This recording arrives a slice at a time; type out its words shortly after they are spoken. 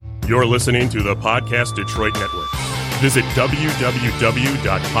You're listening to the Podcast Detroit Network. Visit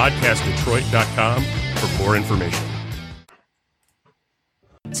www.podcastdetroit.com for more information.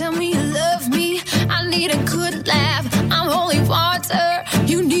 Tell me you love me, I need a good laugh. I'm holy water,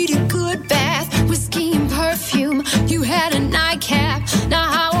 you need a good bath. Whiskey and perfume, you had a nightcap. Now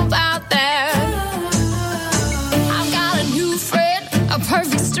how about that? I've got a new friend, a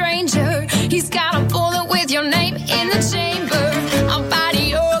perfect stranger. He's got a bullet with your name in the chamber. A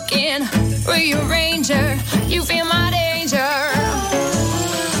body organ, rearranger. You feel my danger.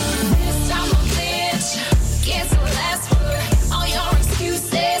 This time a bitch gets the last word. All your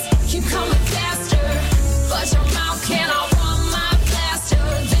excuses keep coming faster, but your mouth cannot run my plaster.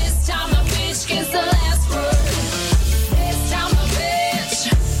 This time a bitch gets the last word. This time a bitch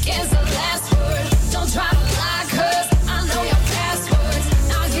gets the last word. Don't try to lie, 'cause I know your passwords.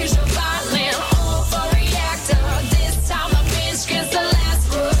 Now here's your violin overreactor. This time a bitch gets the last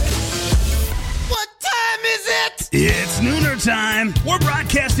word. What time is it? It's nooner time. We're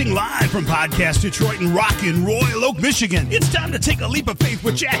broadcasting live from Podcast Detroit in rockin' Royal Oak, Michigan. It's time to take a leap of faith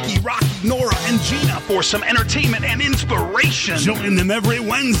with Jackie, Rocky, Nora, and Gina for some entertainment and inspiration. Join them every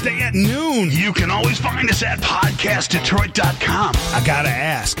Wednesday at noon. You can always find us at podcastdetroit.com. I gotta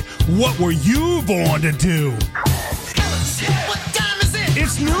ask, what were you born to do? What time is it?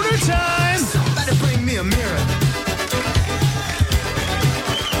 It's nooner time. Somebody bring me a mirror.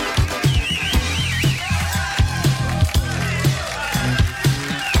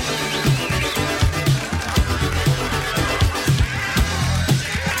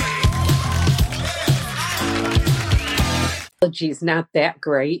 Technology's not that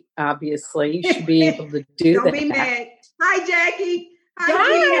great, obviously. You should be able to do Don't that. be mad. Hi, Jackie. Hi, Got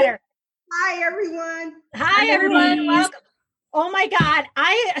Gina. her. Hi, everyone. Hi, everyone. Welcome. Oh my God.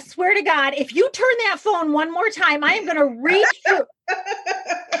 I swear to God, if you turn that phone one more time, I am going to reach through.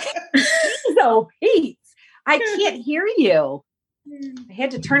 So, Pete, I can't hear you. I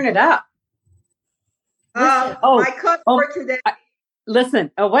had to turn it up. My cup for today. Listen,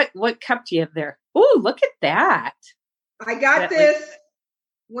 what kept you there? Oh, look at that. I got this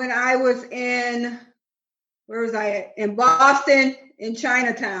when I was in, where was I at? In Boston, in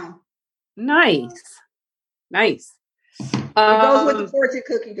Chinatown. Nice. It goes with the fortune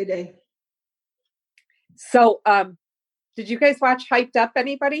cookie today. So, did you guys watch Hyped Up,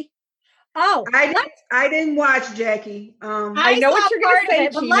 anybody? Oh, I didn't watch, Jackie. I know what you're going to say,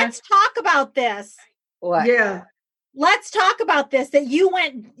 but Gina. let's talk about this. What? Yeah. Let's talk about this, that you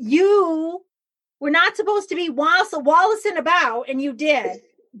were not supposed to be Wallacing about, and you did.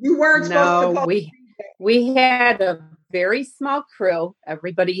 You weren't supposed to. No, we had a very small crew.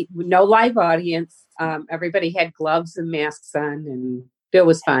 Everybody, no live audience. Everybody had gloves and masks on, and it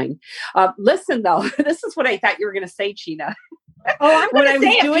was fine. Listen, though, this is what I thought you were going to say, Gina. Oh, I'm going to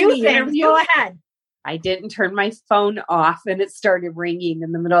say a few things. Interview, go ahead. I didn't turn my phone off, and it started ringing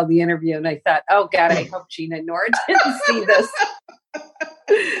in the middle of the interview, and I thought, oh, God, I hope Gina and Nora didn't see this.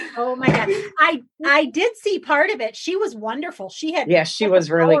 Oh, my God. I did see part of it. She was wonderful. She was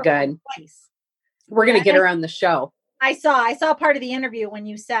really good. Voice. We're going to get her on the show. I saw part of the interview when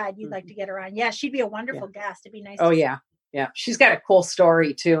you said you'd like to get her on. Yeah, she'd be a wonderful guest. It'd be nice. Oh, yeah. Yeah. She's got a cool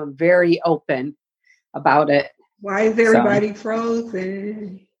story, too, and very open about it. Why is everybody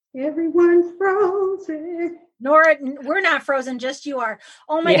frozen? Everyone's frozen. Nora, we're not frozen, just you are.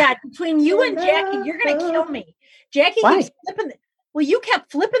 Oh, my God. Between you and Jackie, you're going to kill me. Jackie keeps flipping. Well, you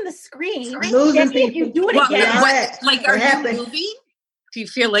kept flipping the screen. Jackie, if you do it again. Are you moving? Do you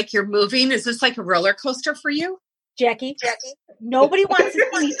feel like you're moving? Is this like a roller coaster for you? Jackie, nobody wants to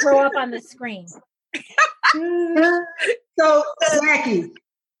see me throw up on the screen. So, Jackie.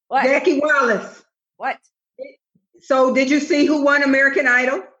 What? Jackie Wallace. What? So, did you see who won American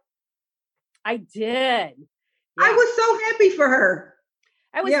Idol? I did. Yeah. I was so happy for her.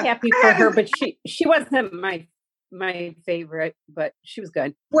 I was happy for her, but she wasn't my favorite, but she was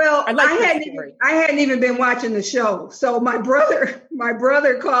good. Well, I hadn't even been watching the show. So my brother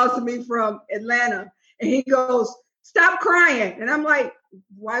calls me from Atlanta and he goes, "Stop crying." And I'm like,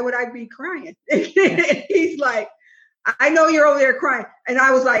 "Why would I be crying?" He's like, "I know you're over there crying." And I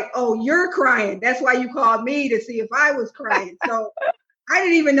was like, "Oh, you're crying. That's why you called me to see if I was crying." So I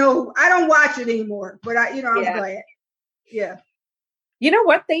didn't even know. I don't watch it anymore, but I was glad. Yeah. You know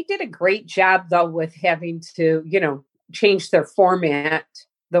what? They did a great job, though, with having to, change their format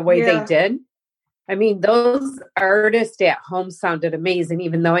the way they did. I mean, those artists at home sounded amazing,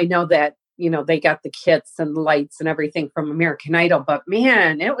 even though I know that, they got the kits and the lights and everything from American Idol. But,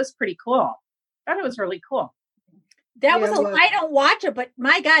 man, it was pretty cool. I thought it was really cool. I don't watch it, but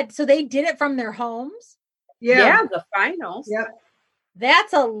my God, so they did it from their homes? Yeah, the finals. Yep.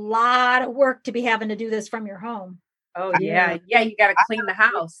 That's a lot of work to be having to do this from your home. Oh, yeah. Yeah, you got to clean the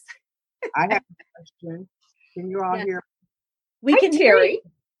house. I have a question. Can you all hear? We can hear you.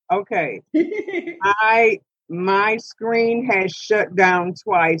 Okay. My screen has shut down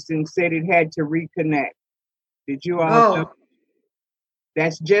twice and said it had to reconnect. Did you all know?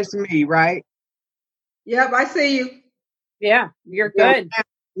 That's just me, right? Yep, I see you. Yeah, you're good.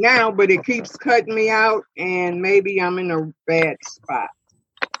 Now, but it keeps cutting me out, and maybe I'm in a bad spot.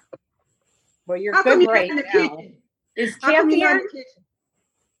 Well, you're good right now. Is Kathy on?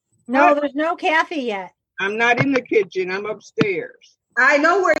 No, there's no Kathy yet. I'm not in the kitchen. I'm upstairs. I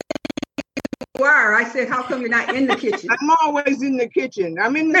know where you are. I said, how come you're not in the kitchen? I'm always in the kitchen.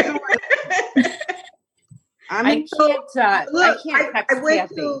 I'm in the I can't text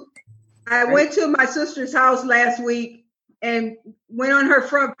Kathy. I went to my sister's house last week and went on her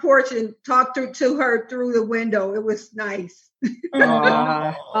front porch and talked to her through the window. It was nice.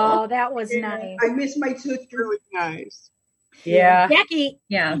 Oh, that was nice. I miss my sister. Really nice. Yeah. Jackie,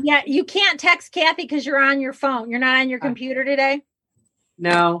 yeah, you can't text Kathy because you're on your phone. You're not on your computer today?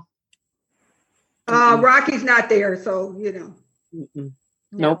 No. Rocky's not there, so,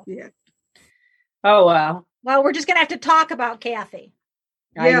 Nope. Yeah. Oh, well. Well, we're just going to have to talk about Kathy.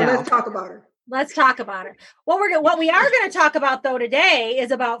 Yeah, let's talk about her. Let's talk about her. What we are going to talk about, though, today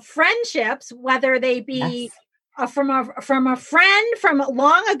is about friendships, whether they be from a friend from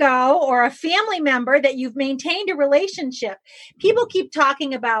long ago or a family member that you've maintained a relationship. People keep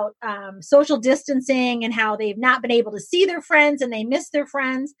talking about social distancing and how they've not been able to see their friends and they miss their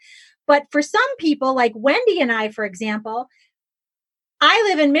friends. But for some people, like Wendy and I, for example, I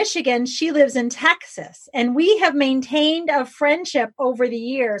live in Michigan. She lives in Texas. And we have maintained a friendship over the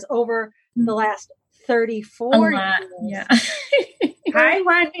years, over the last 34 years. Yeah. Hi,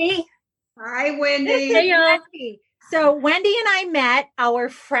 Wendy. Hi, Wendy. Hey, Wendy. So Wendy and I met our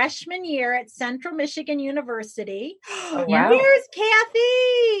freshman year at Central Michigan University. Oh, wow. Here's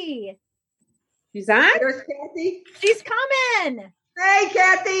Kathy. She's on? There's Kathy. She's coming. Hey,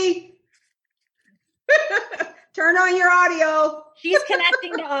 Kathy. Turn on your audio. She's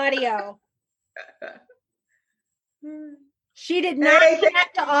connecting to audio. She did not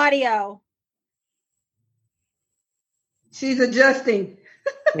connect to audio. She's adjusting.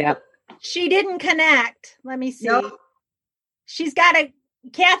 Yep. She didn't connect. Let me see. Nope.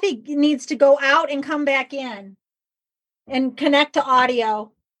 Kathy needs to go out and come back in and connect to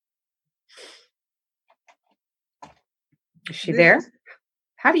audio. Is she there?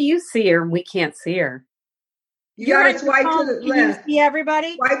 How do you see her and we can't see her? You got to swipe to the left. Can you see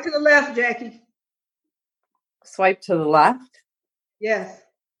everybody? Swipe to the left, Jackie. Swipe to the left? Yes.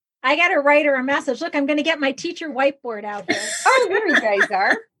 I got to write her a message. Look, I'm going to get my teacher whiteboard out here. Oh, there you guys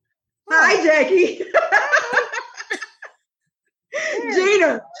are. Hi, Jackie.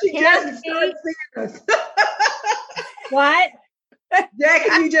 Gina, she just started seeing us. What?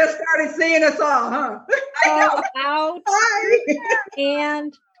 Jackie, you just started seeing us all, huh? Oh, out. Hi.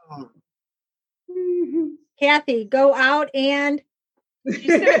 And Kathy, go out and... She's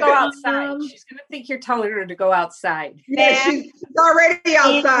going to go outside. She's going to think you're telling her to go outside. Yeah, she's already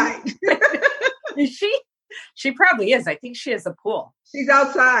outside. Is she? She probably is. I think she has a pool. She's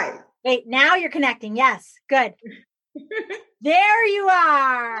outside. Wait, now you're connecting. Yes, good. There you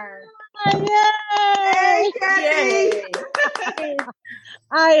are. Hey, Kathy. Yay.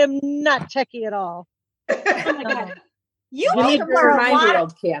 I am not techie at all. Oh my God. You need people to are a remind lot you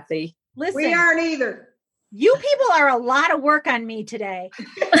of, of Kathy. listen, We aren't either. you people are a lot of work on me today.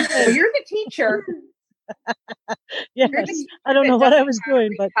 Well, you're the teacher. Yes. You're the I don't know what I was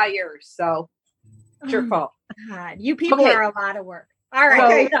doing, but retire, so it's your fault. God, you people Okay. are a lot of work. All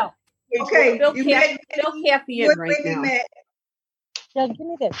right. Okay. So, Okay. Bill You Kathy in right now. yeah, give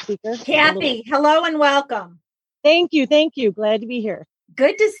me that speaker. Kathy, hello and welcome. Thank you. Glad to be here.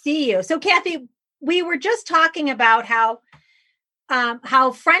 Good to see you. So, Kathy, we were just talking about how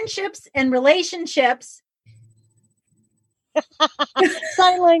friendships and relationships.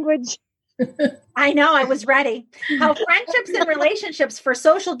 Sign language. I know, I was ready. How friendships and relationships for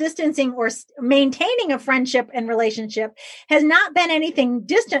social distancing or maintaining a friendship and relationship has not been anything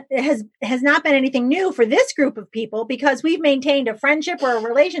distant, has not been anything new for this group of people because we've maintained a friendship or a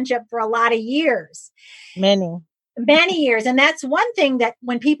relationship for a lot of years. Many years. And that's one thing that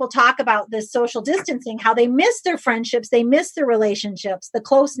when people talk about this social distancing, how they miss their friendships, they miss their relationships, the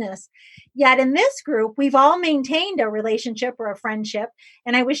closeness. Yet in this group, we've all maintained a relationship or a friendship.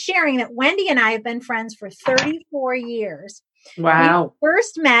 And I was sharing that Wendy and I have been friends for 34 years. Wow. We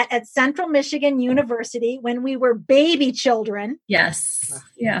first met at Central Michigan University when we were baby children. Yes.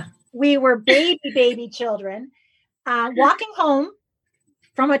 Yeah. We were baby children, walking home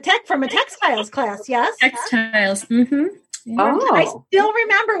from a textiles class. Yes. Textiles. Mm-hmm. Yeah. I still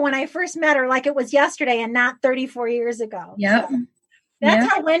remember when I first met her like it was yesterday and not 34 years ago. Yep. So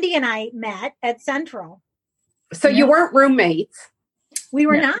that's how Wendy and I met at Central. So you weren't roommates? We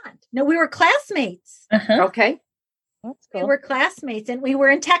were not. No, we were classmates. Uh-huh. Okay. That's cool. We were classmates and we were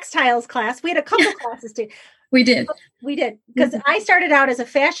in textiles class. We had a couple classes too. We did. Because I started out as a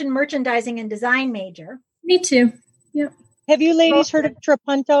fashion merchandising and design major. Me too. Yep. Have you ladies heard of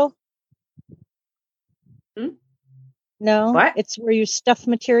Trapunto? No. What? It's where you stuff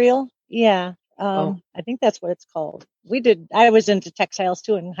material. Yeah. I think that's what it's called. I was into textiles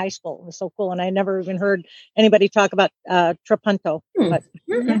too in high school. It was so cool. And I never even heard anybody talk about Trapunto, but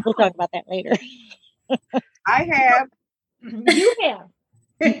we'll talk about that later. I have. You have.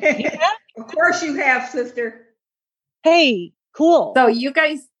 Of course you have, sister. Hey, cool. So you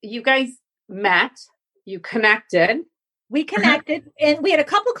guys met, you connected. We connected and we had a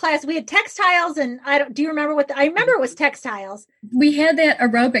couple classes. We had textiles and do you remember I remember it was textiles. We had that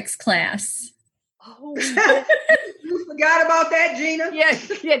aerobics class. Oh, You forgot about that, Gina? Yeah,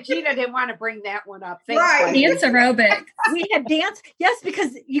 Gina didn't want to bring that one up. Right. Dance aerobics. we had dance. Yes,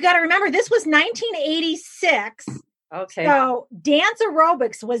 because you got to remember this was 1986. Okay. So dance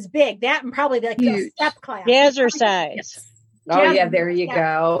aerobics was big. That and probably like a step class. Jazzercise. Yes. Oh yeah, there you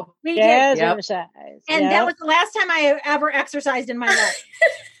go. We did. Jazzercise. And that was the last time I ever exercised in my life.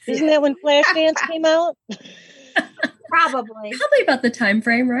 Isn't that when Flashdance came out? Probably about the time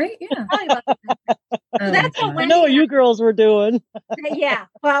frame, right? Yeah. Probably about so that's what I Wendy know what you girls were doing. Yeah.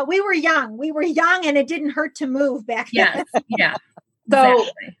 Well, we were young. And it didn't hurt to move back then. Yeah.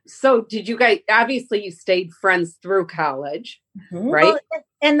 So did you guys, obviously you stayed friends through college, right? Well,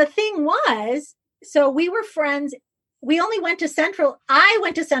 and the thing was, so we were friends. We only went to Central. I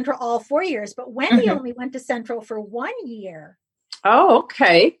went to Central all 4 years, but Wendy only went to Central for 1 year. Oh,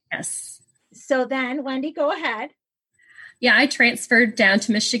 okay. Yes. So then, Wendy, go ahead. Yeah, I transferred down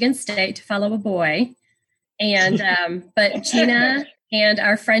to Michigan State to follow a boy. And, but Gina and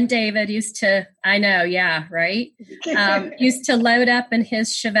our friend David used to load up in his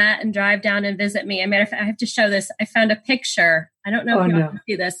Chevette and drive down and visit me. I have to show this. I found a picture. I don't know if you can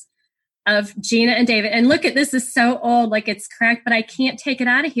see this, of Gina and David. And look at this, is so old, like it's cracked, but I can't take it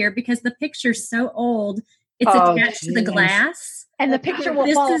out of here because the picture's so old. It's attached to the glass. And the picture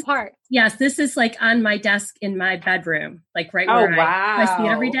will fall apart. Yes, this is like on my desk in my bedroom, like right where I see it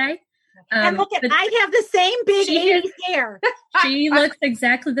every day. And look at, I have the same big 80s hair. She looks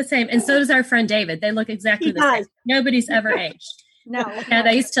exactly the same. And so does our friend David. They look exactly the same. Nobody's ever aged. No. Yeah,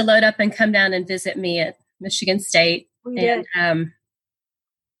 they used to load up and come down and visit me at Michigan State. We did. Yeah.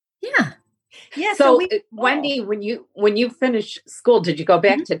 Yeah. So Wendy, when you finished school, did you go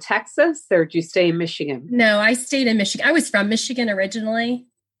back to Texas or did you stay in Michigan? No, I stayed in Michigan. I was from Michigan originally.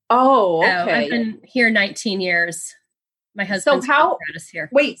 Oh, okay. So I've been here 19 years. My husband's is here.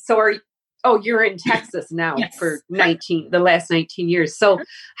 Wait, so you're in Texas now for the last 19 years. So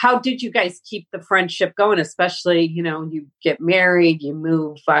how did you guys keep the friendship going? Especially, you get married, you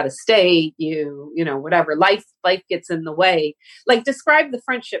move out of state, whatever, life gets in the way. Like, describe the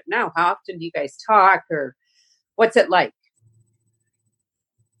friendship now. How often do you guys talk, or what's it like?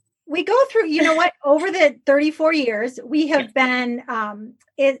 We go through, over the 34 years, we have been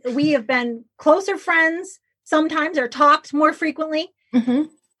closer friends sometimes, or talked more frequently. Mm-hmm.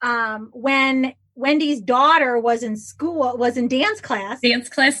 When Wendy's daughter was in dance class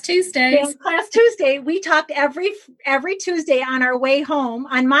Tuesday, we talked every Tuesday on our way home,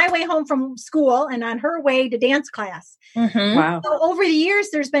 on my way home from school and on her way to dance class. Mm-hmm. Wow. So over the years,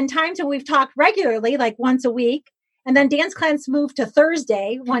 there's been times when we've talked regularly, like once a week. And then dance class moved to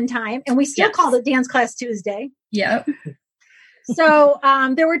Thursday one time, and we still called it dance class Tuesday. Yep. So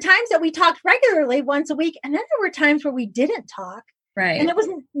there were times that we talked regularly once a week, and then there were times where we didn't talk. Right. And it was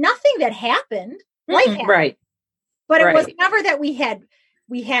nothing that happened. Life happened. Right. But it was never that we had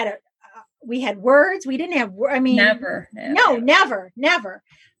words. We didn't have, never. No, never.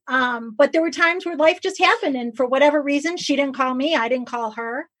 But there were times where life just happened. And for whatever reason, she didn't call me. I didn't call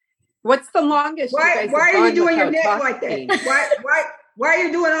her. What's the longest? Why are you doing your neck like that? Why are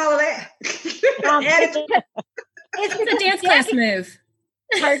you doing all of that? It's a dance class move.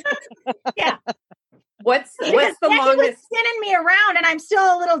 Yeah. What's the longest? Was spinning me around, and I'm still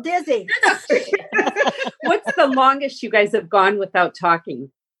a little dizzy. What's the longest you guys have gone without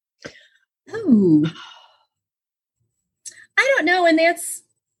talking? Ooh, I don't know, and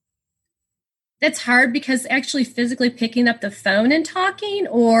that's hard because actually physically picking up the phone and talking,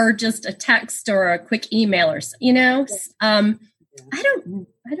 or just a text or a quick email, or I don't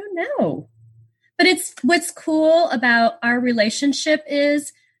know. But it's what's cool about our relationship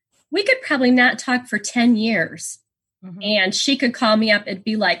is we could probably not talk for 10 years. And she could call me up. It'd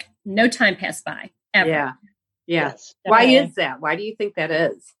be like no time passed by ever. Yeah. Yes, Why definitely. is that? Why do you think that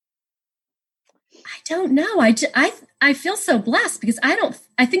is? I don't know. I feel so blessed because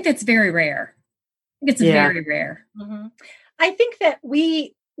I think that's very rare. I think it's very rare. I think that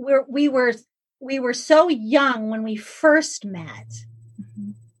we were so young when we first met.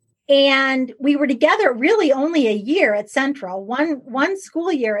 And we were together really only a year at Central, one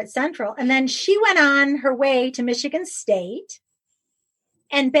school year at Central. And then she went on her way to Michigan State.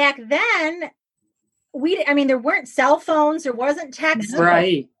 And back then, there weren't cell phones. There wasn't text.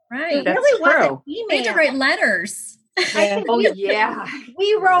 Right. There That's really wasn't true. email. We had to write letters.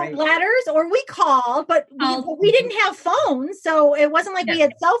 We wrote letters or we called, but we didn't have phones. So it wasn't like we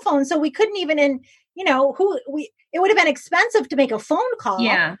had cell phones. So we couldn't even, it would have been expensive to make a phone call.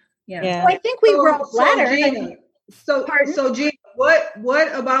 Yeah. So I think we wrote letters. So Gina, what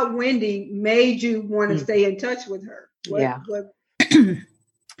about Wendy made you want to stay in touch with her?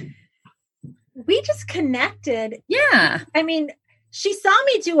 We just connected. Yeah. I mean, she saw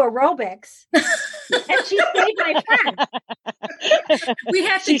me do aerobics and she stayed my friend. We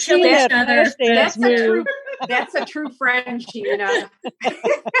have to kill each other. That's a true friend, Gina.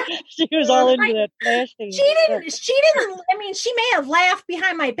 She was all into that flash dance. She didn't, she may have laughed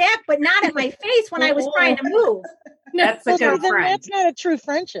behind my back, but not in my face when I was trying to move. That's a good friend. That's not a true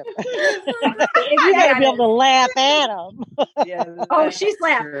friendship. You gotta be able to laugh at them. She's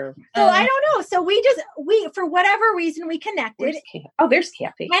laughing. So I don't know. So we for whatever reason we connected. There's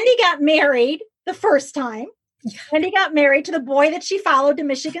Kathy. Wendy got married the first time. Wendy got married to the boy that she followed to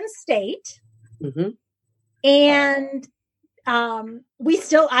Michigan State. And I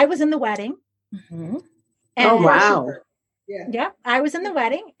was in the wedding. And oh, wow. I was in the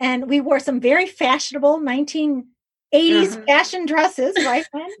wedding and we wore some very fashionable 1980s fashion dresses, right,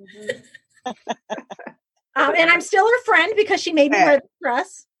 Wen? And I'm still her friend because she made me wear the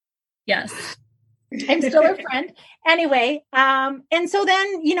dress. Yes. I'm still her friend. Anyway, and so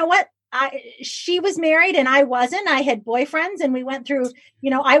then, you know what? She was married and I wasn't. I had boyfriends and we went through,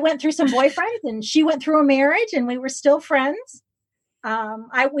 I went through some boyfriends and she went through a marriage and we were still friends.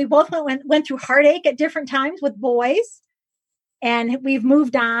 We both went through heartache at different times with boys and we've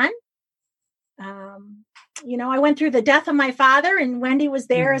moved on. I went through the death of my father and Wendy was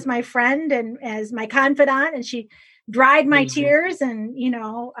there as my friend and as my confidant and she dried my tears and,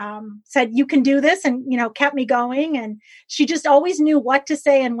 said, you can do this and, kept me going. And she just always knew what to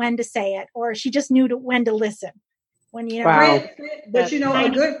say and when to say it, or she just knew when to listen. When, But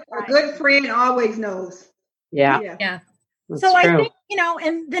a good friend always knows. Yeah. So true. I think,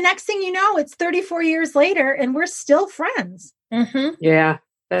 and the next thing you know, it's 34 years later and we're still friends. Yeah.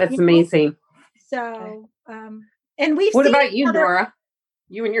 That's amazing. So, and we've what seen about you, Nora?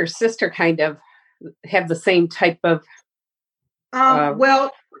 You and your sister kind of have the same type of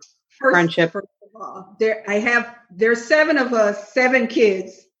friendship. First of all, there's 7 of us, 7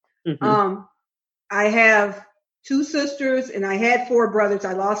 kids. I have 2 sisters and I had 4 brothers.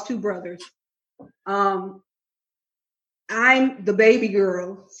 I lost 2 brothers. I'm the baby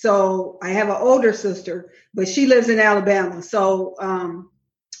girl, so I have an older sister, but she lives in Alabama. So,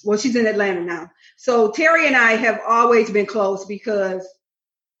 she's in Atlanta now. So Terry and I have always been close because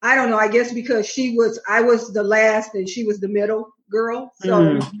I don't know, I guess because I was the last and she was the middle girl.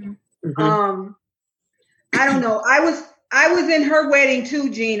 So, I don't know. I was in her wedding too,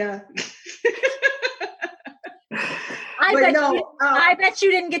 Gina. I bet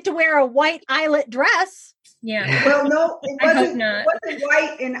you didn't get to wear a white eyelet dress. Yeah. Well, no, it wasn't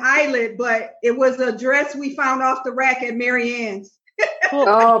white and eyelet, but it was a dress we found off the rack at Mary Ann's.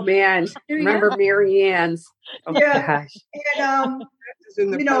 Oh man, remember Mary Ann's? Oh gosh.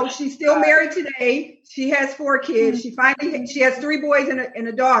 And she's still married today. She has 4 kids. She has 3 boys and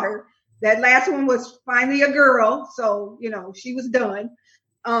a daughter. That last one was finally a girl, so she was done.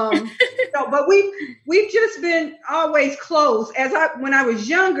 But we've just been always close. When I was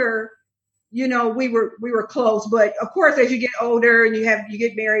younger, we were close. But of course, as you get older and you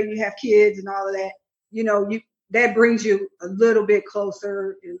get married and you have kids and all of that, that brings you a little bit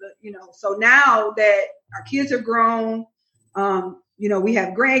closer. So now that our kids are grown, we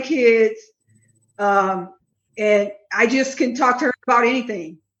have grandkids, and I just can talk to her about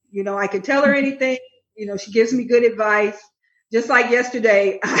anything. I can tell her anything. She gives me good advice. Just like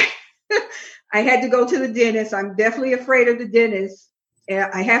yesterday, I had to go to the dentist. I'm definitely afraid of the dentist.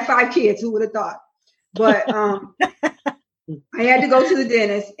 I have 5 kids. Who would have thought? But I had to go to the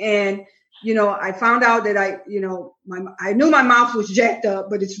dentist, and I found out that I knew my mouth was jacked up,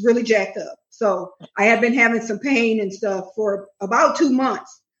 but it's really jacked up. So I had been having some pain and stuff for about 2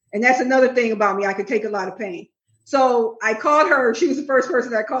 months. And that's another thing about me. I could take a lot of pain. So I called her. She was the first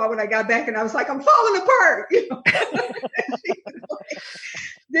person I called when I got back. And I was like, I'm falling apart.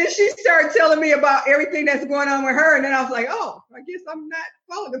 Then she started telling me about everything that's going on with her. And then I was like, oh, I guess I'm not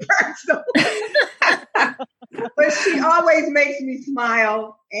falling apart. So. But she always makes me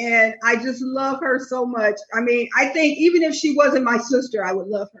smile. And I just love her so much. I mean, I think even if she wasn't my sister, I would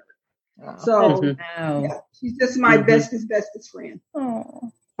love her. So yeah, she's just my bestest friend.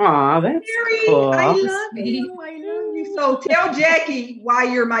 Oh, that's Mary, cool. I love you. So tell Jackie why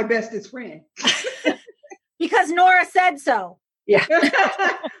you're my bestest friend. Because Nora said so. Yeah.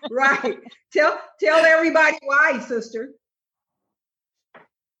 Right. Tell everybody why, sister.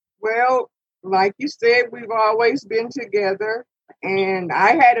 Well, like you said, we've always been together. And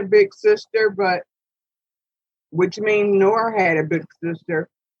I had a big sister, which means Nora had a big sister.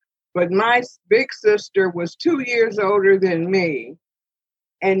 But my big sister was 2 years older than me.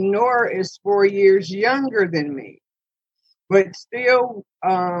 And Nora is 4 years younger than me. But still,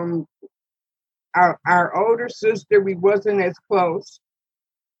 our older sister, we wasn't as close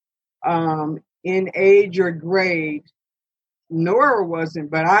in age or grade. Nora wasn't,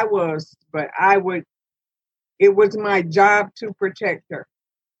 but I was. But it was my job to protect her.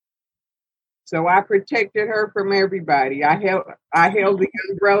 So I protected her from everybody. I held the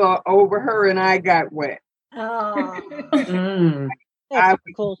umbrella over her and I got wet. Oh. I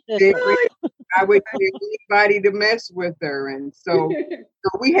would get anybody to mess with her. And so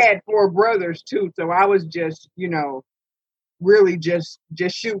we had 4 brothers too. So I was just, really just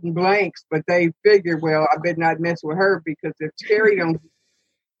shooting blanks. But they figured, well, I better not mess with her because if Terry don't,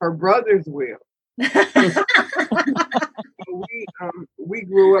 her brothers will. So we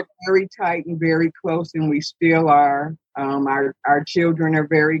grew up very tight and very close, and we still are. Our children are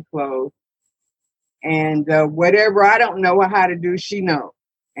very close. And whatever I don't know how to do, she knows.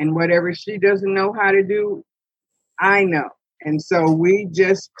 And whatever she doesn't know how to do, I know. And so we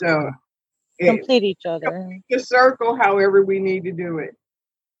just complete each other. The circle, however we need to do it.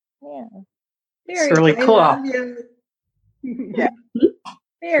 Yeah. It's really cool. Yeah.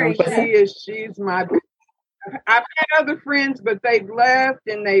 Very so she's my. I've had other friends, but they've left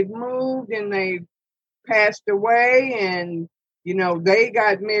and they've moved and they've passed away, and they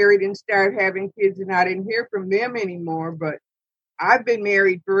got married and started having kids, and I didn't hear from them anymore. But I've been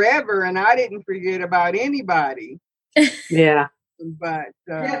married forever, and I didn't forget about anybody. Yeah. But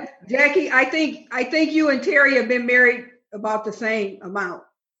Jackie, I think you and Terry have been married about the same amount.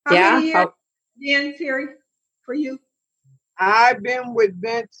 How many years again, Terry, for you? I've been with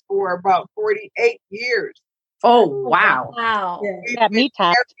Vince for about 48 years. Oh, wow. Wow. Yeah, me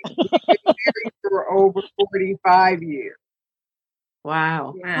too. We've been married for over 45 years.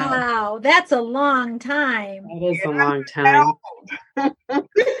 Wow. Wow. That's a long time. That is a long time.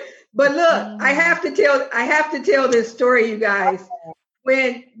 But look, I have to tell this story, you guys.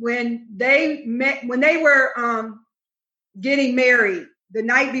 When they were getting married, the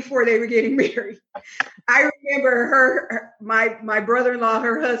night before they were getting married, I remember my brother-in-law,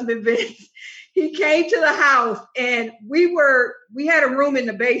 her husband Vince, he came to the house, and we had a room in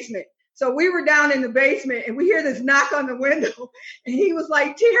the basement. So we were down in the basement, and we hear this knock on the window, and he was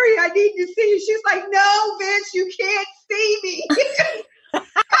like, Terry, I need to see you. She's like, no, Vince, you can't see me.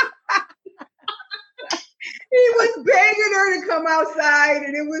 He was begging her to come outside,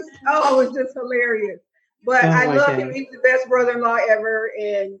 and it was just hilarious. But I love him. He's the best brother-in-law ever.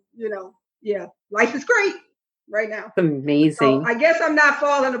 And, life is great right now. It's amazing. So I guess I'm not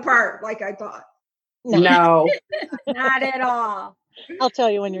falling apart like I thought. No. Not at all. I'll tell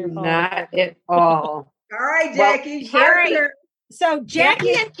you when you're falling apart. Not at all. All right, Jackie. Terry. So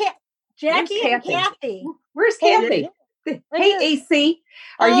Jackie and Kathy. Where's Kathy? Hey, AC.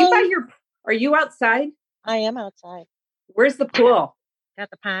 Are you outside? I am outside. Where's the pool? Got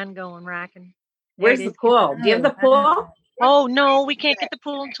the pond going, rocking. Where's the pool? Do you have the pool? Oh, no, we can't get the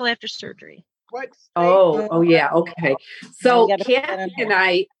pool until after surgery. Oh, yeah. Okay. So Kathy and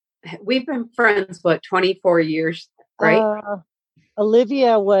I, we've been friends, 24 years, right?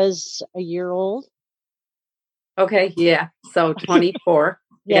 Olivia was a year old. Okay. Yeah. So 24.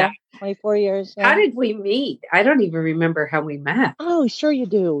 Yeah. 24 years. Yeah. How did we meet? I don't even remember how we met. Oh, sure you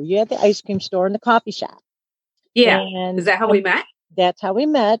do. You had the ice cream store and the coffee shop. Yeah. And is that how we met? That's how we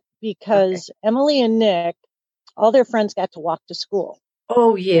met, because Emily and Nick, all their friends got to walk to school.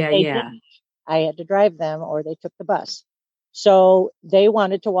 Oh, yeah, yeah. I had to drive them, or they took the bus. So they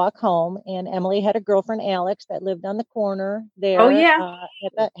wanted to walk home, and Emily had a girlfriend, Alex, that lived on the corner there. Oh, yeah.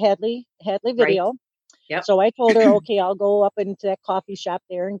 At the Hadley Video. Right. Yep. So I told her, okay, I'll go up into that coffee shop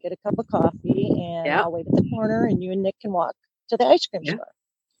there and get a cup of coffee, and I'll wait at the corner, and you and Nick can walk to the ice cream store.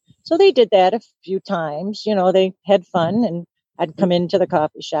 So they did that a few times. You know, they had fun, and I'd come into the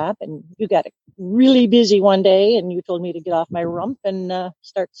coffee shop, and you got really busy one day, and you told me to get off my rump and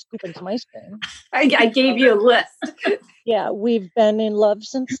start scooping some ice cream. I gave you a list. Yeah, we've been in love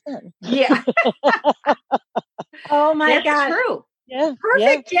since then. Yeah. Oh my God. True. Yeah.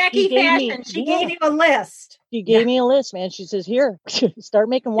 Perfect Jackie fashion. She gave you a list. She gave me a list, man. She says, here, start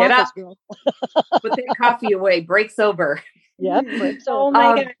making waffles, girl. Put that coffee away. Break's over. Yeah. Break's over. Oh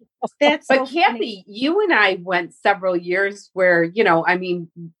my God. That's but so Kathy, funny. you and I went several years where, you know, I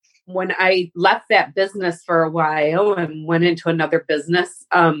mean, when I left that business for a while and went into another business,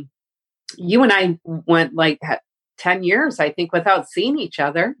 you and I went like 10 years, I think, without seeing each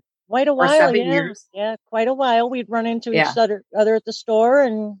other. Quite a while, 7 yeah. years. Yeah, quite a while. We'd run into each other at the store,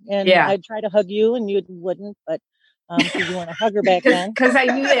 and I'd try to hug you, and you wouldn't, but because you want to hug her back then. Because I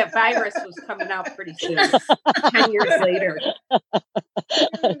knew that virus was coming out pretty soon, 10 years later.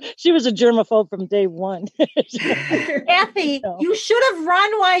 She was a germaphobe from day one. Kathy, you should have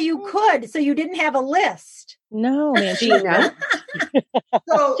run while you could, so you didn't have a list. No, man. Gina.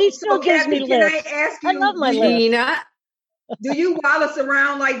 She still gives me lists. I love my list. Gina. Do you wallace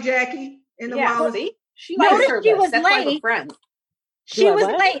around like Jackie in the wallace? See? She Notice her she list. was That's why we're late. friends. She was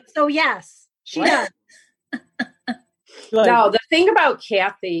late, so yes, she does. No, the thing about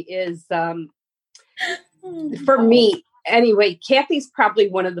Kathy is, for me anyway, Kathy's probably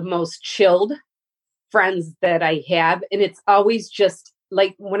one of the most chilled friends that I have. And it's always just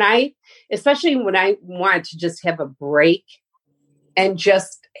like especially when I want to just have a break and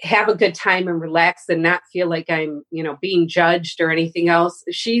just have a good time and relax and not feel like I'm, you know, being judged or anything else.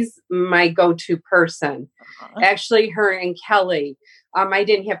 She's my go-to person. Actually, her and Kelly. I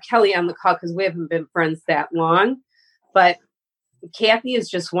didn't have Kelly on the call because we haven't been friends that long. But Kathy is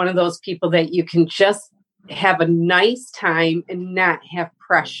just one of those people that you can just have a nice time and not have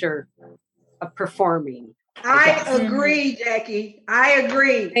pressure of performing. I agree, Jackie. I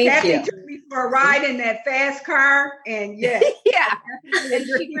agree. Kathy took me for a ride in that fast car, and yeah, and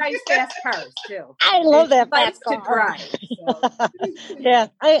she drives fast cars too. I love that fast car. To drive. So. Yeah,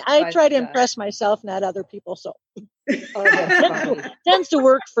 I try to impress myself, not other people. So tends to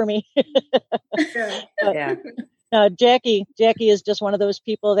work for me. Jackie is just one of those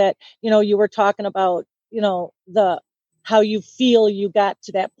people that, you know, you were talking about, you know, how you feel you got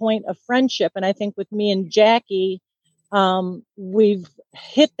to that point of friendship. And I think with me and Jackie, we've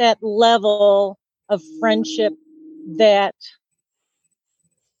hit that level of friendship that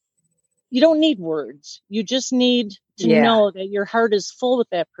you don't need words. You just need to know that your heart is full with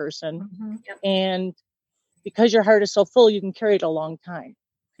that person. Mm-hmm. And because your heart is so full, you can carry it a long time.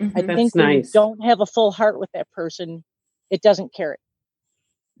 Mm-hmm. I think when you don't have a full heart with that person, it doesn't carry.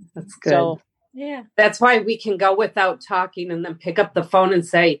 That's good. So, yeah. That's why we can go without talking and then pick up the phone and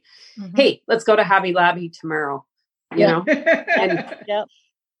say, hey, let's go to Hobby Lobby tomorrow. You know?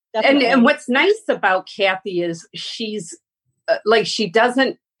 And what's nice about Kathy is she's like, she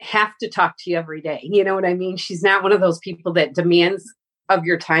doesn't have to talk to you every day. You know what I mean? She's not one of those people that demands of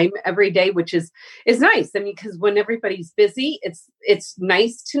your time every day, which is nice. I mean, because when everybody's busy, it's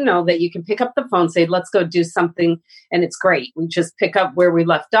nice to know that you can pick up the phone, say, let's go do something. And it's great. We just pick up where we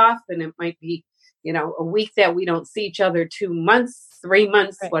left off. And it might be, you know, a week that we don't see each other, 2 months, 3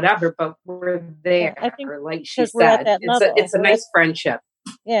 months, whatever, but we're there. I think like she said, it's a nice friendship.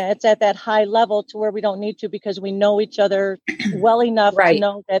 Yeah, it's at that high level to where we don't need to, because we know each other well enough to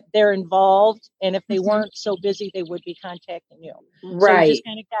know that they're involved. And if they weren't so busy, they would be contacting you. Right. So you just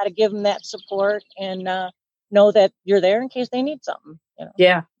kind of got to give them that support and know that you're there in case they need something. You know?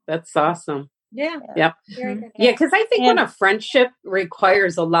 Yeah, that's awesome. Yeah. Yep. Yeah, because I think when a friendship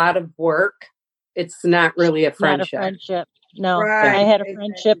requires a lot of work, it's not really a friendship. Not a friendship. No, I had a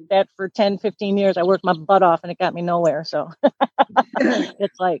friendship that for 10, 15 years, I worked my butt off and it got me nowhere. So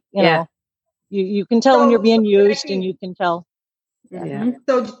it's like, you know, you can tell when you're being used, and you can tell. Yeah.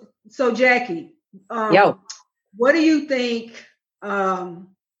 So Jackie, what do you think? Why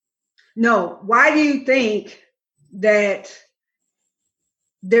do you think that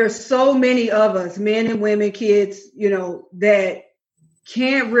there's so many of us, men and women, kids, you know, that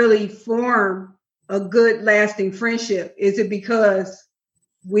can't really form a good lasting friendship? Is it because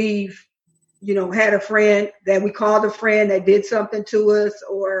we've, you know, had a friend that we called a friend that did something to us,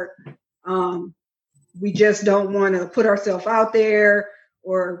 or we just don't want to put ourselves out there?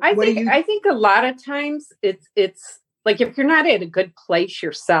 Or I think a lot of times it's like if you're not at a good place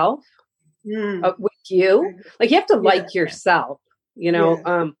yourself with you, like you have to like yourself, you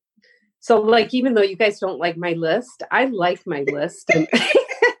know. So like, even though you guys don't like my list, I like my list. And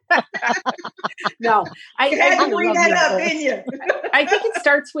no, I bring that up in you. I think it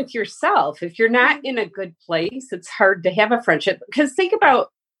starts with yourself. If you're not in a good place, it's hard to have a friendship. Because think about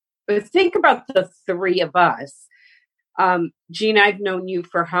the three of us. Gina, I've known you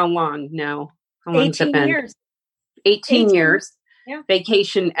for how long now? How long 18 years. 18 years. Yeah.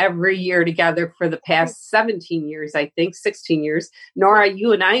 Vacation every year together for the past 17 years, I think, 16 years. Nora,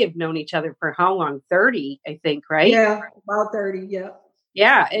 you and I have known each other for how long? 30, I think, right? Yeah, about 30, yeah.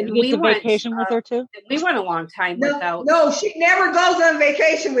 Yeah, and we went vacation with her too. We went a long time without. No, she never goes on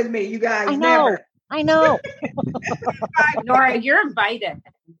vacation with me. You guys, I know. Nora, you're invited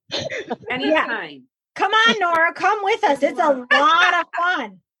anytime. Yeah. Come on, Nora, come with us. It's a lot of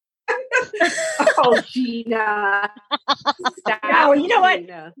fun. Oh, Gina. Stop. No, you know what?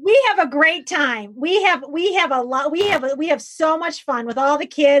 Gina. We have a great time. We have a lot. We have so much fun with all the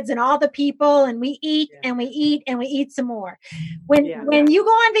kids and all the people, and we eat and we eat and we eat some more. When you go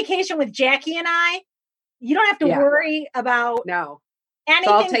on vacation with Jackie and I, you don't have to worry about anything. It's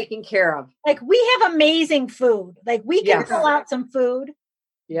all taken care of. Like, we have amazing food. Like, we can pull out some food.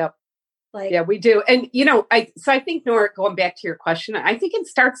 Yep. Like, yeah, we do. And you know, I think, Nora, going back to your question, I think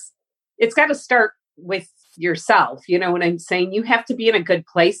it's got to start with yourself. You know what I'm saying? You have to be in a good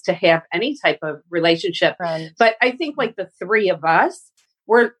place to have any type of relationship. Right. But I think like the three of us,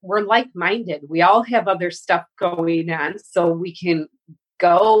 we're like-minded. We all have other stuff going on. So we can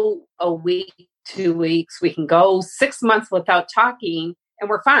go a week, 2 weeks, we can go 6 months without talking and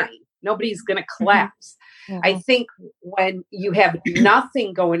we're fine. Nobody's going to collapse. Mm-hmm. I think when you have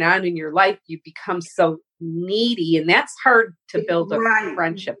nothing going on in your life, you become so needy, and that's hard to build a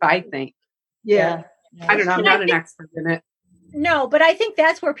friendship, I think. Yeah. I don't know. I'm not an expert in it. No, but I think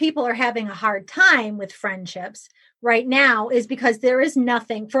that's where people are having a hard time with friendships right now, is because there is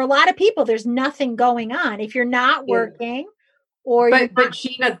nothing. For a lot of people, there's nothing going on. If you're not working but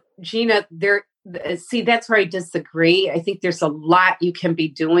Gina, that's where I disagree. I think there's a lot you can be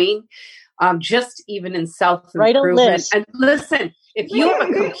doing. Just even in self-improvement. And listen, if you have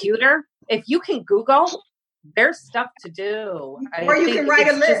a computer, if you can Google, there's stuff to do. Or you can write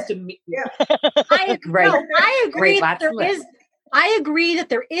a list. I agree that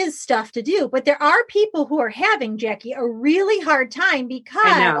there is stuff to do, but there are people who are having, Jackie, a really hard time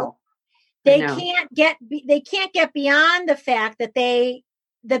because they can't get beyond the fact that they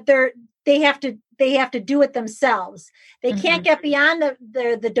have to do it themselves. They can't get beyond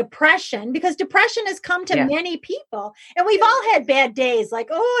the depression, because depression has come to many people, and we've all had bad days. Like,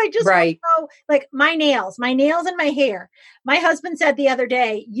 I just want to go, like my nails and my hair. My husband said the other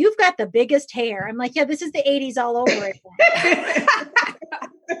day, "You've got the biggest hair." I'm like, "Yeah, this is the 80s all over again."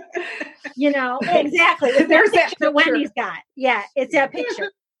 You know, exactly. There's that picture that Wendy's got. Yeah, it's that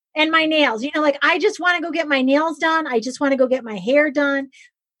picture. And my nails, you know, like, I just want to go get my nails done. I just want to go get my hair done.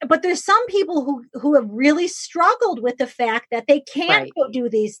 But there's some people who have really struggled with the fact that they can't go do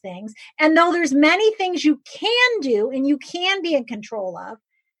these things. And though there's many things you can do and you can be in control of,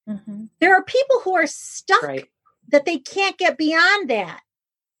 there are people who are stuck that they can't get beyond that.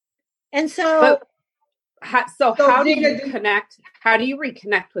 And so, how do you connect? How do you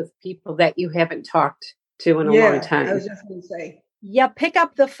reconnect with people that you haven't talked to in a long time? I was just going to say, pick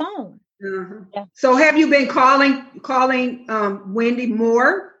up the phone. Yeah. So have you been calling Wendy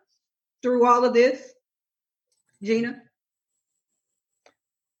more through all of this, Gina?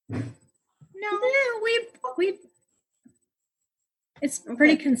 No, we it's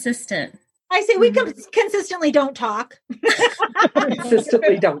pretty consistent. I say we consistently don't talk.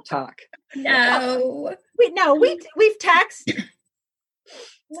 Consistently don't talk. No. We've texted.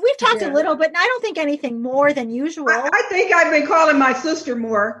 We've talked a little, but I don't think anything more than usual. I think I've been calling my sister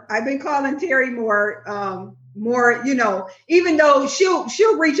more. I've been calling Terry more, you know, even though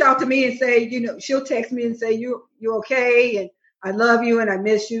she'll reach out to me and say, you know, she'll text me and say, you okay? And I love you and I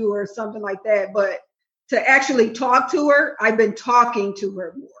miss you or something like that. But to actually talk to her, I've been talking to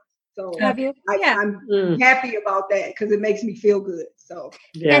her more. So I'm happy about that because it makes me feel good. So,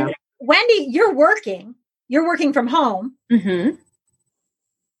 and Wendy, you're working from home. Mm-hmm.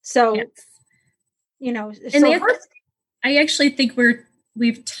 So, you know, I actually think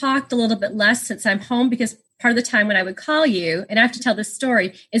we've talked a little bit less since I'm home, because part of the time when I would call you, and I have to tell this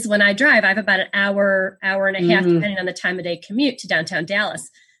story, is when I drive. I have about an hour and a half, depending on the time of day, commute to downtown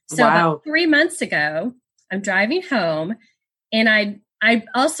Dallas. So about 3 months ago, I'm driving home, and I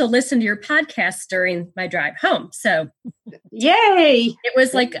also listened to your podcast during my drive home. So yay! It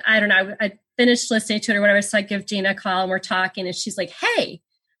was like, I don't know, finished listening to it or whatever. So I give Gina a call and we're talking and she's like, hey,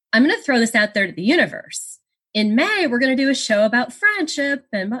 I'm going to throw this out there to the universe. In May, we're going to do a show about friendship.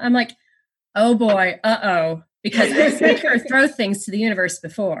 And I'm like, oh boy, because I've seen her throw things to the universe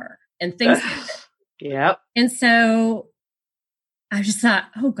before and things. Yep. And so I just thought,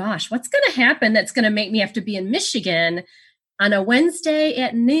 oh gosh, what's going to happen that's going to make me have to be in Michigan on a Wednesday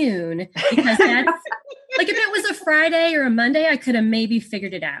at noon? Because that's like, if it was a Friday or a Monday, I could have maybe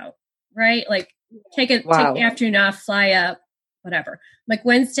figured it out, right? Like take the afternoon off, fly up, whatever. Like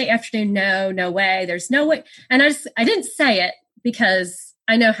Wednesday afternoon, no way. There's no way. And I didn't say it because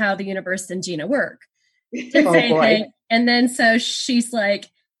I know how the universe and Gina work. Didn't say anything. And then so she's like,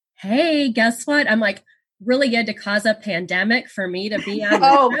 hey, guess what? I'm like, really, you had to cause a pandemic for me to be on.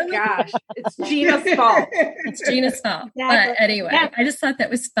 Gosh, it's Gina's fault. It's Gina's fault. Exactly. But anyway, I just thought that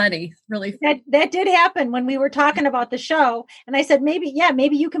was funny. Really funny. That did happen when we were talking about the show. And I said, maybe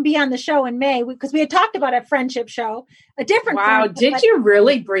you can be on the show in May, because we had talked about a friendship show, a different. Wow. Did you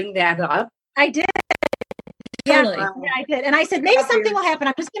really bring that up? I did. Totally. Yeah, I did. And I said, maybe something will happen.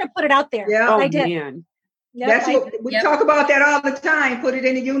 I'm just going to put it out there. Yeah. I did. Man. Yep, That's what we talk about that all the time. Put it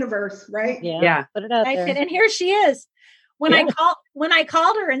in the universe, right? Yeah. Put it out there. Did. And here she is. When I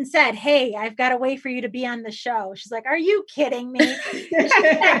called her and said, hey, I've got a way for you to be on the show. She's like, are you kidding me?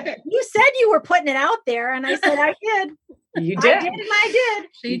 You said you were putting it out there. And I said, I did. You did. I did.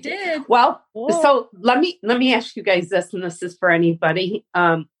 She did. Well, so let me ask you guys this, and this is for anybody.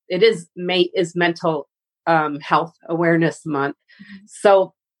 It is May is Mental Health Awareness Month.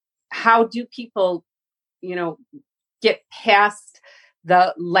 So how do people, get past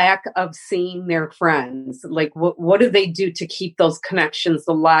the lack of seeing their friends? Like, what do they do to keep those connections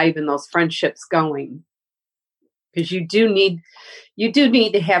alive and those friendships going? Because you do need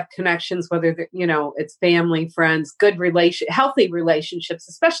to have connections, whether it's family, friends, good healthy relationships,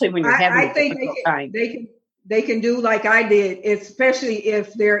 especially when you're having a difficult time. They can do like I did, especially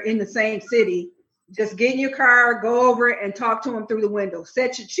if they're in the same city. Just get in your car, go over and talk to them through the window.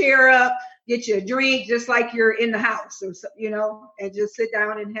 Set your chair up, get you a drink, just like you're in the house, and just sit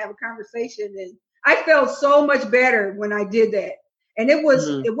down and have a conversation. And I felt so much better when I did that. And it was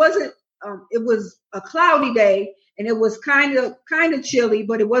a cloudy day, and it was kind of chilly,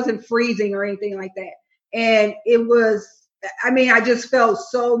 but it wasn't freezing or anything like that. And it was, I just felt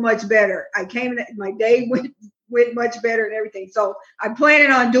so much better. My day went much better and everything. So I'm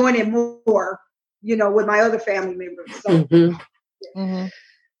planning on doing it more, with my other family members. So,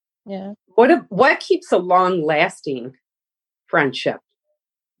 yeah. What keeps a long-lasting friendship?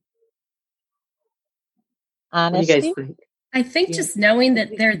 Honesty. What do you guys think? I think just knowing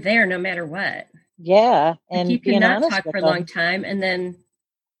that they're there no matter what. Yeah. And like you cannot talk for a them. long time. And then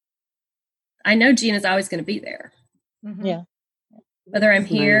I know Gina's always going to be there. Mm-hmm. Yeah. Whether I'm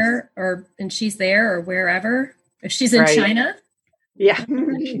here and she's there or wherever. If she's in China. Yeah.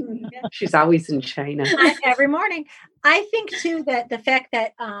 She's always in China. Every morning. I think too that the fact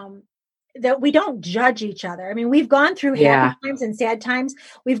that that we don't judge each other. I mean, we've gone through happy times and sad times.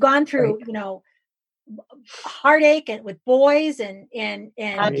 We've gone through, heartache and with boys and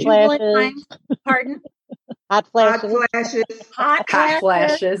jubilant times. Pardon? Hot flashes. Hot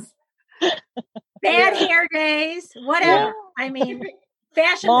flashes. Bad hair days. Whatever. Yeah. I mean,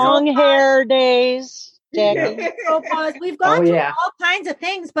 fashion. Long hair days. We've gone through all kinds of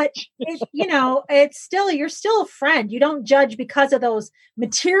things, but it's still, you're still a friend. You don't judge because of those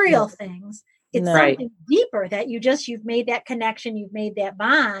material things. It's something deeper that you've made that connection, you've made that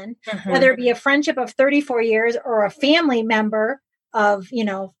bond, whether it be a friendship of 34 years or a family member of,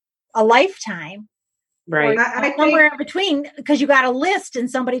 a lifetime. Right. Or somewhere in between, because you got a list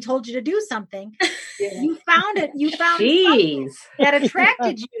and somebody told you to do something. Yeah. You found something that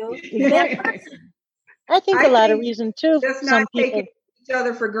attracted you to that person. I think a lot of reason too. Just not taking each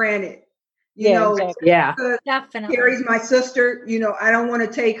other for granted. Exactly. Yeah. Definitely. Carrie's my sister. I don't want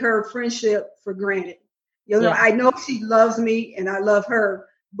to take her friendship for granted. I know she loves me and I love her,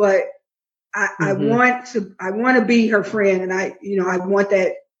 but I want to be her friend, and I want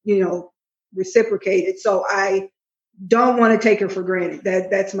that, reciprocated. So I don't want to take her for granted.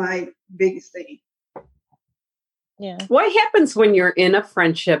 That's my biggest thing. Yeah. What happens when you're in a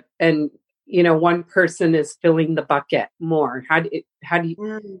friendship and one person is filling the bucket more? How do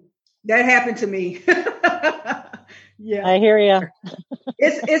you? That happened to me. Yeah, I hear you.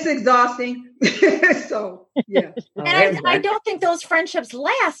 It's exhausting. So yeah, and I don't think those friendships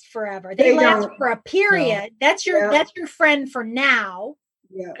last forever. They last for a period. No. That's your friend for now.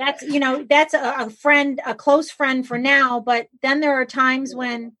 Yeah, that's a friend, a close friend for now. But then there are times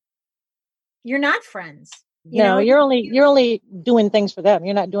when you're not friends. You're only doing things for them.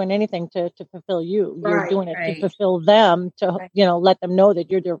 You're not doing anything to fulfill you. You're doing it to fulfill them, to let them know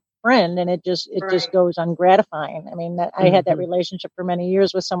that you're their friend, and it just goes ungratifying. I mean, I had that relationship for many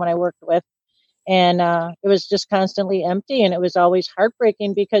years with someone I worked with, and it was just constantly empty, and it was always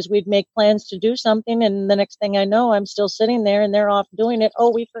heartbreaking because we'd make plans to do something, and the next thing I know, I'm still sitting there and they're off doing it. Oh,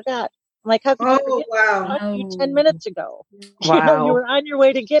 we forgot. I'm like, how could you forget? Wow. I talked to you 10 minutes ago. Wow. You were on your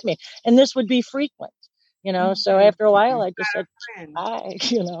way to get me, and this would be frequent. So after a while, I just said, bye,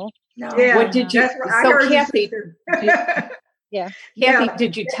 No. Yeah. What did you, so Kathy, Kathy,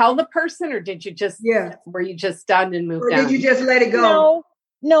 did you tell the person, or did you just, were you just done and moved on? Or did you just let it go?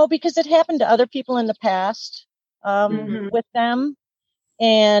 No, because it happened to other people in the past with them.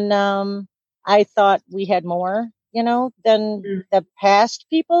 And I thought we had more, than the past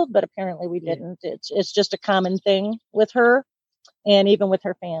people, but apparently we didn't. It's just a common thing with her. And even with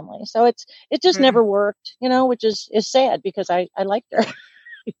her family. So it just never worked, which is sad because I liked her.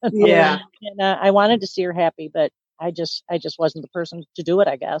 Yeah. And I wanted to see her happy, but I just wasn't the person to do it,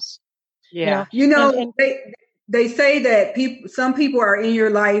 I guess. Yeah. And they say that some people are in your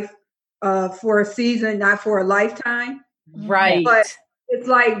life for a season, not for a lifetime. Right. But it's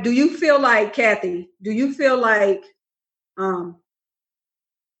like, do you feel like, Kathy, that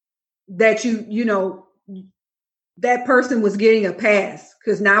that person was getting a pass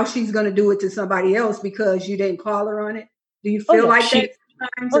because now she's going to do it to somebody else because you didn't call her on it? Do you feel that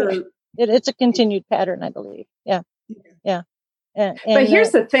sometimes? It's a continued pattern, I believe. Yeah. But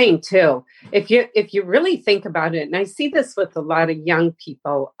here's the thing too. If you really think about it, and I see this with a lot of young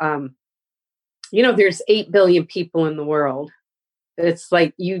people, there's 8 billion people in the world. It's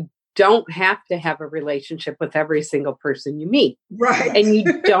like you don't have to have a relationship with every single person you meet. Right. And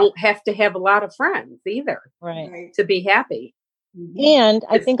you don't have to have a lot of friends either. Right. To be happy. And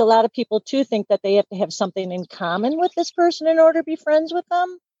I think a lot of people too think that they have to have something in common with this person in order to be friends with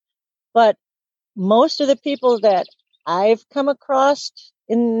them. But most of the people that I've come across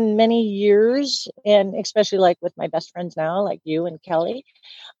in many years, and especially like with my best friends now, like you and Kelly,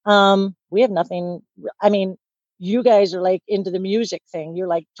 we have nothing. I mean, you guys are like into the music thing. You're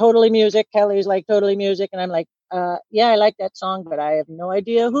like totally music. Kelly's like totally music. And I'm like, yeah, I like that song, but I have no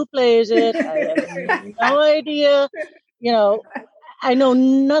idea who plays it. I have no idea. I know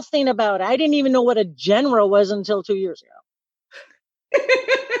nothing about it. I didn't even know what a genre was until 2 years ago.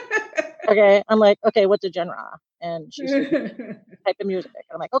 Okay. I'm like, okay, what's a genre? And she's like, type of music. And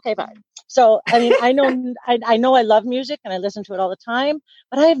I'm like, okay, fine. So, I mean, I know I love music and I listen to it all the time,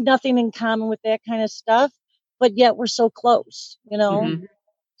 but I have nothing in common with that kind of stuff. But yet we're so close, Mm-hmm.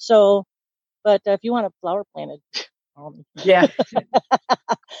 So, but if you want a flower planted, yeah.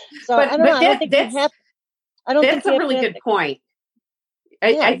 So I don't know. I don't think that's a really good point.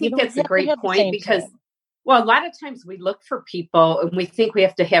 I think that's a great point because, well, a lot of times we look for people and we think we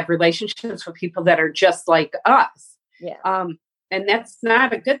have to have relationships with people that are just like us. Yeah. And that's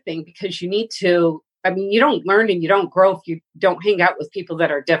not a good thing because you need to, you don't learn and you don't grow if you don't hang out with people that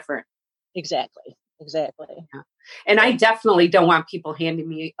are different. Exactly. Yeah. And I definitely don't want people handing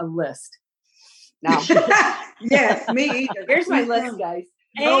me a list. No. Yes, me either. Here's my list, guys.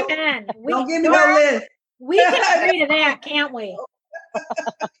 Amen. Don't give me no list. We can agree to that, can't we?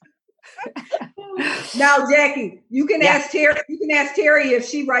 Now, Jackie, you can ask Terry. You can ask Terry if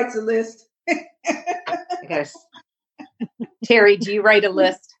she writes a list. Yes. Terry, do you write a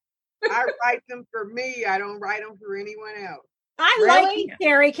list? I write them for me. I don't write them for anyone else. I like you,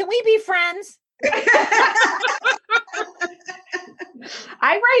 Terry. Can we be friends?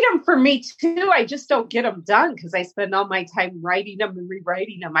 I write them for me too. I just don't get them done because I spend all my time writing them and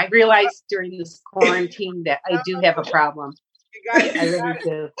rewriting them. I realized during this quarantine that I do have a problem. I really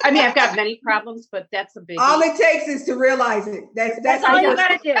do. I've got many problems, but that's a big. All it takes is to realize it. That's all you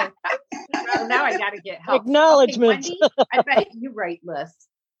gotta do. So now I gotta get help. Acknowledgement. Okay, Wendy, I bet you write lists.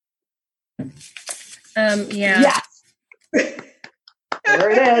 Yeah. Yes. There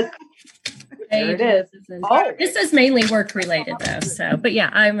it is. There it is. This is mainly work related though. So, but yeah,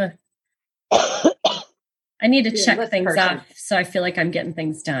 I need to check things off so I feel like I'm getting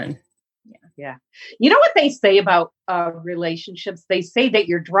things done. Yeah. You know what they say about relationships? They say that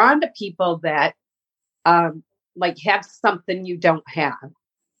you're drawn to people that have something you don't have.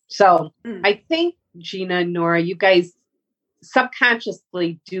 So I think Gina and Nora, you guys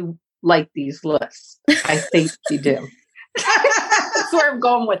subconsciously do like these lists. I think you do. That's where I'm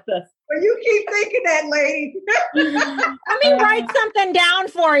going with this. Well, you keep thinking that, lady. Let me write something down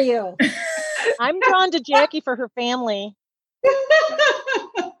for you. I'm drawn to Jackie for her family.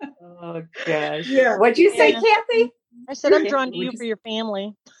 Oh gosh. Yeah. What'd you say, Kathy? I said I'm drawn to you for your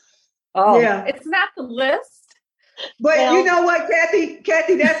family. Oh, Yeah. it's not the list. But Well- you know what,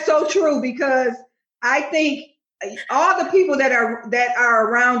 Kathy, that's so true, because I think all the people that are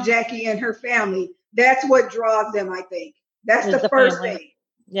around Jackie and her family, that's what draws them, I think. That's Is the the first family. thing.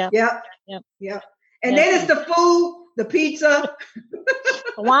 Yep. Yep. Yep. Yep. And Yep. then it's the food, the pizza,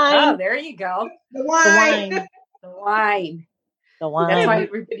 The wine. Oh, there you go. the The wine. wine. The wine. The That's why wine.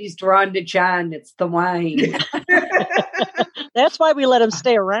 everybody's drawn to John. It's the wine. That's why we let him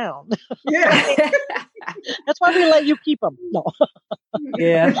stay around. Yeah. That's why we let you keep him. No.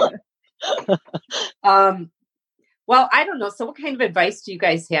 Yeah. Well, I don't know. So what kind of advice do you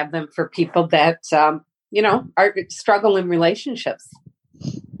guys have them for people that, are struggle in relationships?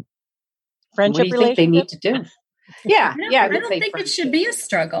 Friendship What do you think they need to do? Yeah. I don't think it should be a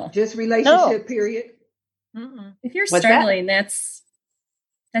struggle. Just relationship, period. Mm-mm. If you're What's that? struggling, that's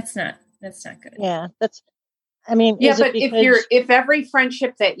not good. Yeah, that's. I mean, Yeah, is it but because if every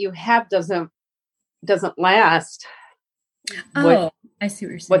friendship that you have doesn't last, Oh, I see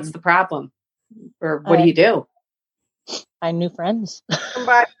what you're saying. what's the problem? Or what do you do? find new friends?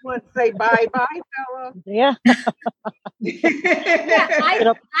 Somebody wants to say bye-bye, fella. Yeah, Yeah, get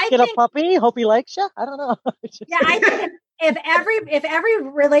a I get a think, puppy. Hope he likes you. I don't know. yeah, I think if every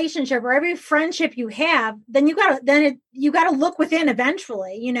relationship or every friendship you have, then you gotta look within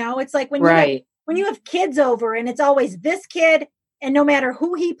eventually. It's like when you have kids over and it's always this kid, and no matter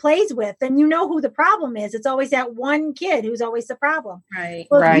who he plays with, then you know who the problem is. It's always that one kid who's always the problem. Right.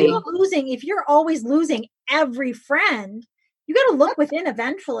 Well, Right. if you're always losing every friend, you got to look within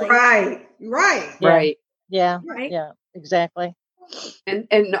eventually. Right. Right. Yeah, Right. yeah, exactly.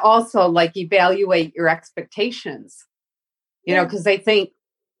 And also like evaluate your expectations, because I think,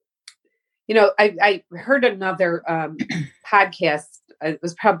 I heard another podcast. It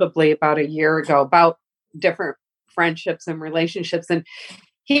was probably about a year ago about different friendships and relationships. And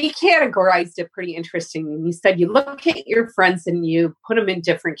he categorized it pretty interesting. And he said, you look at your friends and you put them in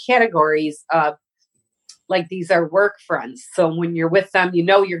different categories of like, these are work friends. So when you're with them,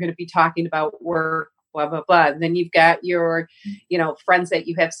 you're going to be talking about work, blah, blah, blah. And then you've got your, friends that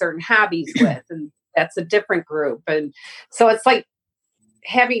you have certain hobbies with, and that's a different group. And so it's like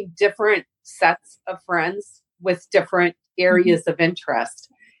having different sets of friends with different areas of interest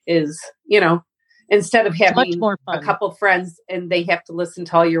is, instead of Much having more a fun. couple friends and they have to listen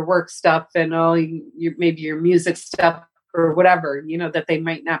to all your work stuff and all maybe your music stuff or whatever, that they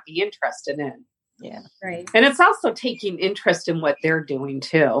might not be interested in. Yeah. Right. And it's also taking interest in what they're doing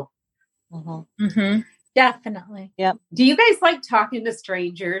too. Mm-hmm. Mm-hmm. Definitely. Do you guys like talking to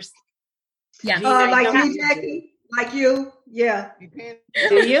strangers? Yeah. Gina, I Like know you, Jackie? Like you? Yeah.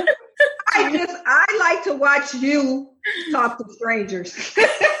 Do you? I like to watch you talk to strangers.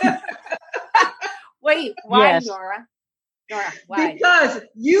 Wait, why, Yes. Nora? Nora, why? Because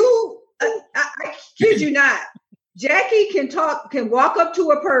I kid you not, Jackie can walk up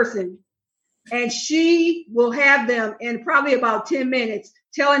to a person and she will have them in probably about 10 minutes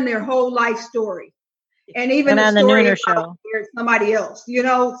telling their whole life story. And even And on the the story Nooner about somebody else,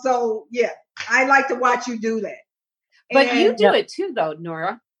 So yeah, I like to watch you do that. But And you do it too, though,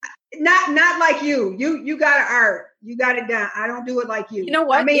 Nora. not like you. You got an art. You got it down. I don't do it like you. You know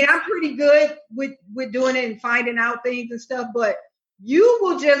what? I mean, I'm pretty good with doing it and finding out things and stuff, but you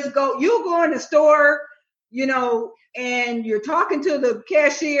will just go, you'll go in the store, and you're talking to the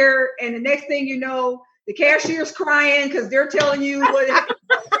cashier, and the next thing you know, the cashier's crying because they're telling you what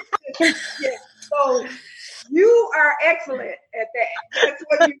it yeah. So you are excellent at that. That's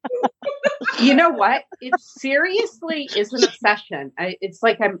what you do. You know what? It seriously is an obsession. It's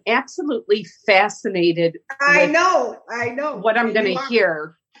like I'm absolutely fascinated. I with know. what I'm And going you to are.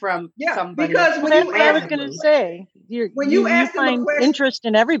 hear from Yeah, somebody. because when That's you what I was ask going to say. When you ask them a find question- interest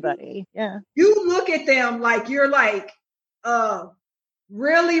in everybody. Yeah. you look at them like you're like,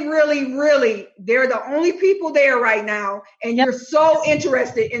 really, really, really, they're the only people there right now, and Yep. you're so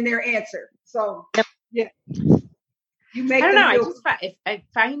interested in their answer. So, yeah, you make. I don't them know. feel- I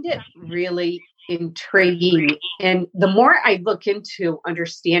find it really intriguing, and the more I look into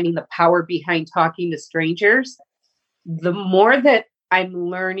understanding the power behind talking to strangers, the more that I'm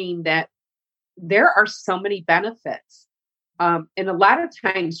learning that there are so many benefits. And a lot of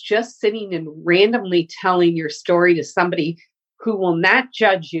times, just sitting and randomly telling your story to somebody who will not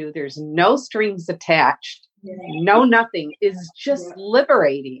judge you, there's no strings attached, no nothing, is just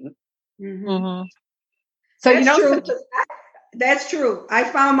liberating. Mhm. Mm-hmm. So That's true. so- That's true. I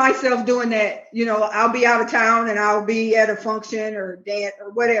found myself doing that. I'll be out of town and I'll be at a function or dance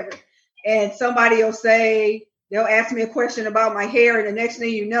or whatever, and somebody will say, they'll ask me a question about my hair, and the next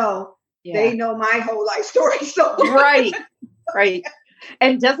thing you know, yeah. they know my whole life story. So right.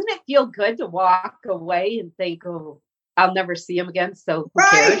 And doesn't it feel good to walk away and think, oh, I'll never see him again, so who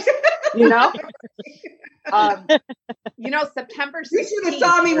cares? You know? September 16th. You should have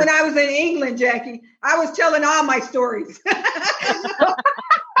saw me when I was in England, Jackie. I was telling all my stories.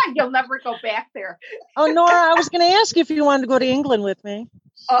 You'll never go back there. Oh, Nora, I was going to ask you if you wanted to go to England with me.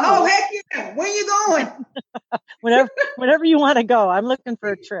 Oh, heck yeah. When you going? Whenever you want to go. I'm looking for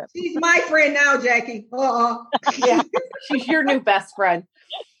a trip. She's my friend now, Jackie. Yeah, she's your new best friend.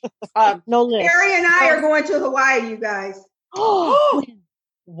 No list. Terry and I are going to Hawaii, you guys. Oh,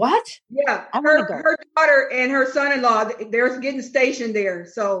 what? Yeah, her daughter and her son-in-law, they're getting stationed there.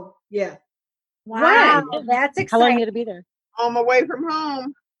 So, yeah. Wow, that's exciting. How long are you to be there? Home away from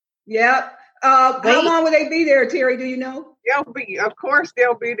home. Yep. How long will they be there, Terry? Do you know? Of course,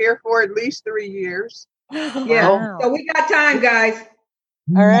 they'll be there for at least 3 years. Yeah. Wow. So we got time, guys.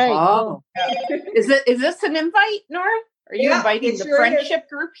 All right. Oh. Is this an invite, Nora? Are you inviting the friendship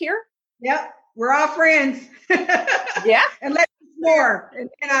group here? Yep. We're all friends. Yeah. Unless it's more, and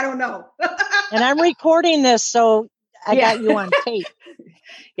I don't know. And I'm recording this, so I got you on tape.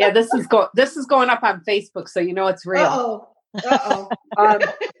 Yeah, this is going up on Facebook, so you know it's real.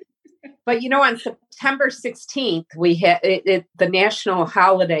 But on September 16th, we had the national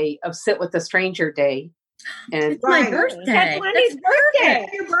holiday of Sit with a Stranger Day. And it's my birthday. That's Wendy's birthday.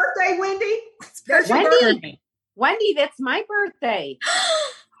 Your birthday, Wendy? That's Wendy. Wendy, that's my birthday.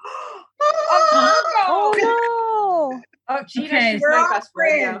 Oh no! Oh, Gina, she's my best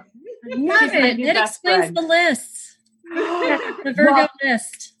friend now. Love it. It explains the list. The Virgo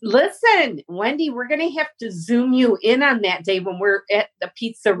list. Listen, Wendy, we're going to have to zoom you in on that day when we're at the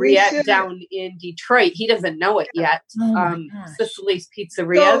pizzeria down in Detroit. He doesn't know it yet. Sicily's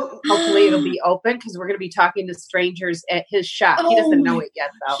Pizzeria. So, hopefully it'll be open because we're going to be talking to strangers at his shop. He doesn't know it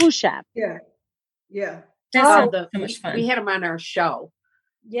yet, though. Whose shop? Yeah. That's so much fun. We had him on our show.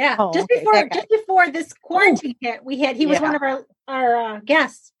 Yeah, just before this quarantine hit, he was one of our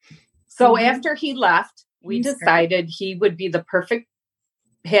guests. So after he left, we decided he would be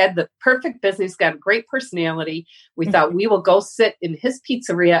had the perfect business, got a great personality. We thought we will go sit in his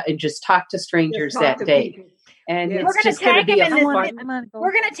pizzeria and just talk to strangers that day. People. And we're going to tag him in this.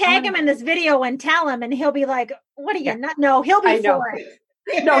 We're going to tag him in this video and tell him, and he'll be like, "What are you not? No, he'll be for it."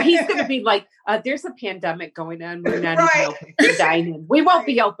 No, he's going to be like, there's a pandemic going on. We're not even open to dine-in. We won't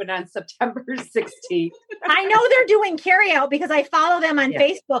be open on September 16th. I know they're doing carry-out because I follow them on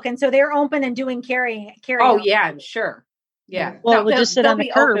Facebook, and so they're open and doing carry Oh, yeah, I'm sure. Yeah. Well, we'll just sit on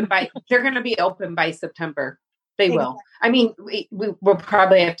the curb. They're going to be open by September. They will. I mean, we'll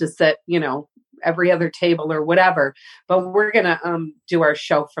probably have to sit, every other table or whatever, but we're going to do our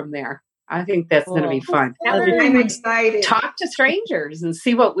show from there. I think that's going to be fun. I'm excited. Talk to strangers and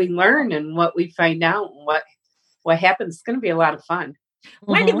see what we learn and what we find out and what happens. It's going to be a lot of fun.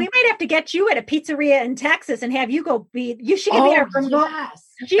 Wendy, we might have to get you at a pizzeria in Texas and have you go you should be our remote.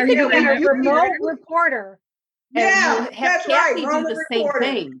 She could be our remote reporter. Yeah, we'll have Kathy do the same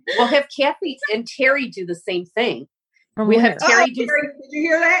thing. We'll have Kathy and Terry do the same thing. We have Terry do. Terry, did you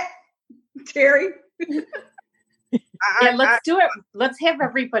hear that, Terry? Yeah, let's do it. Let's have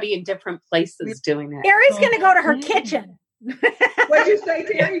everybody in different places doing it. Terry's going to go to her kitchen. What'd you say,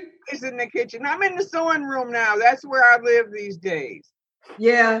 Terry? She's in the kitchen. I'm in the sewing room now. That's where I live these days.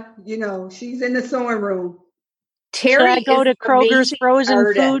 Yeah, she's in the sewing room. Terry, I go to Kroger's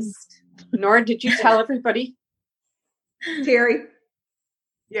frozen food. Nora, did you tell everybody? Terry.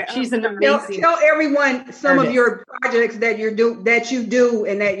 Yeah, she's an amazing. Tell everyone some of your projects that you do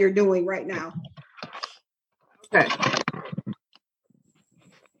and that you're doing right now. Okay.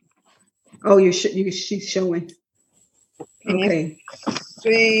 Oh, she's showing. Okay.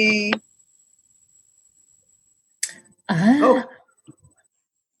 See. Oh.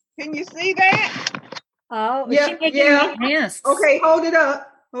 Can you see that? Oh, yeah. Yes. Okay, hold it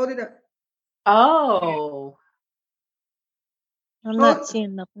up. Oh. I'm not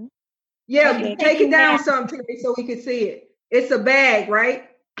seeing nothing. Yeah, take it down some, Terry, so we can see it. It's a bag, right?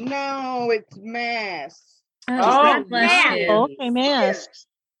 No, it's masks. Oh, okay, masks.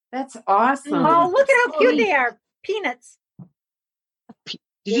 That's awesome. Oh, look at how cute they are. Peanuts. Did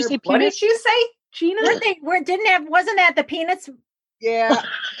you say peanuts? What did you say, Gina? Wasn't that the peanuts? Yeah.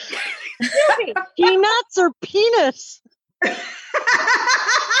 Peanuts or penis? Is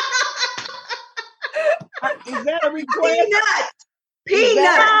that a request?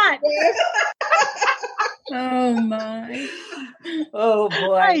 Peanut. Oh my. Oh boy.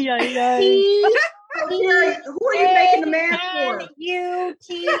 Who are you making the mask for?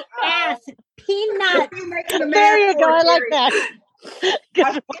 UTS. Peanut. There you go. I like that.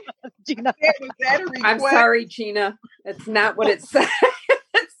 Gina. I'm sorry, Gina. It's not what it says.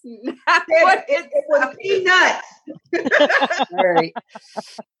 It's not what it was peanuts. All right.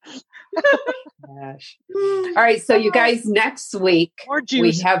 Gosh. All right. So you guys, next week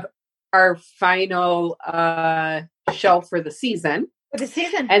we have our final show for the season.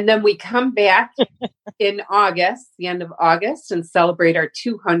 And then we come back in August, the end of August, and celebrate our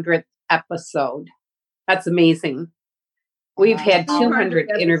 200th episode. That's amazing. We've had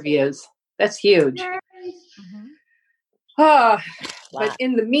 200 interviews. That's huge. Mm-hmm. But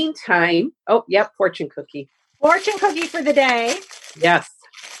in the meantime, fortune cookie. Fortune cookie for the day. Yes.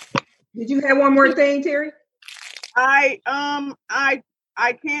 Did you have one more thing, Terry? I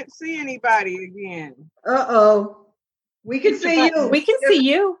can't see anybody again. Uh-oh. We can see you. We can see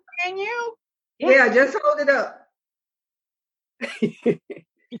you. Can you? Yeah, just hold it up.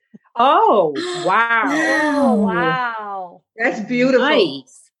 Oh, wow. Oh, wow. That's beautiful.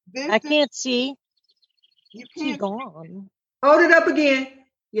 Nice. I can't see. You She's can't. gone. Hold it up again.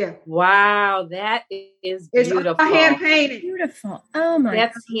 Yeah. Wow, that is beautiful. It's hand painted. Beautiful. Oh my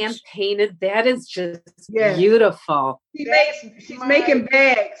That's gosh. hand painted. That is just beautiful. She's making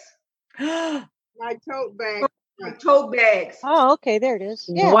bags. My tote bag. My tote bags. Oh, okay. There it is.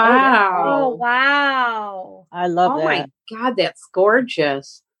 Yeah. Wow. Oh, wow. I love that. Oh my God, that's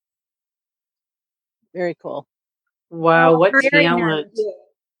gorgeous. Very cool. Wow, what very talent.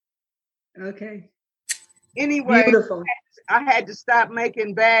 Okay. Anyway, Beautiful. I had to stop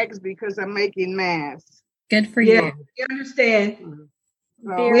making bags because I'm making masks. Good for Yeah, you. we understand.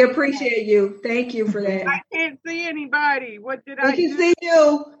 So, We appreciate you. Thank you for that. I can't see anybody. What did We I can do? see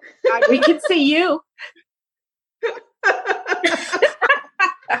you. We can see you.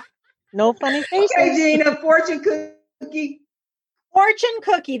 No funny faces. Okay, Gina, fortune cookie. Fortune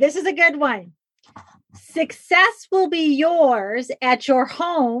cookie. This is a good one. Success will be yours at your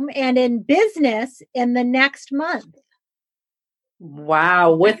home and in business in the next month.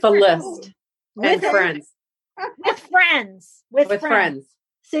 Wow, with a list. And friends. With friends. With friends.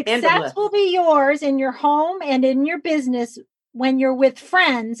 Success will be yours in your home and in your business when you're with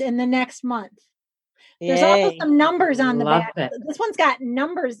friends in the next month. There's also some numbers on the Love back. it. This one's got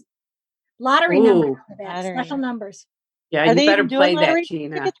numbers, lottery Ooh. numbers on the back, Lottery. special numbers. Yeah, Are you they better even doing play that, lottery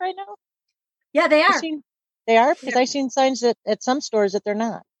Gina. tickets right now? Yeah, they are. They are? Because I've seen signs at some stores that they're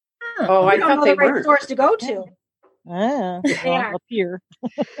not. Oh, I You don't thought know they the right weren't. stores to go to. Ah, well, are. up here.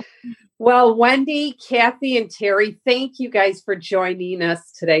 Well, Wendy, Kathy, and Terry, thank you guys for joining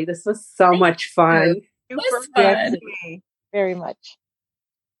us today. This was so much fun. It was fun. Very much.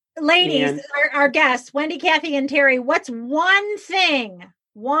 Ladies, And- our guests, Wendy, Kathy, and Terry, what's one thing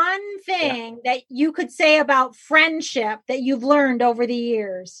that you could say about friendship that you've learned over the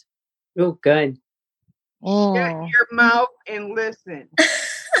years? Oh, good. Mm. Shut your mouth and listen.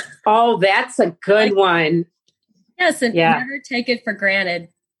 Oh, that's a good one. Yes, and Yeah. never take it for granted.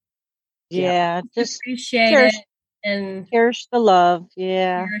 Yeah, just Appreciate cherish- it and cherish the love.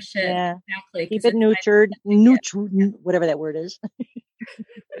 Yeah. cherish it. Yeah. Exactly. Keep 'cause it nurtured, whatever that word is.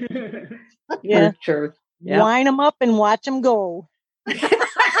 Yeah. Sure. Yeah. Wind them up and watch them go.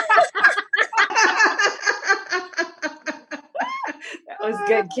 That was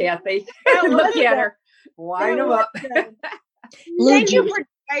good, Kathy. That was Look at good. her. Wind them up. Blue Thank you juice. for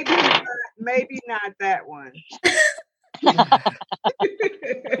Maybe not that one.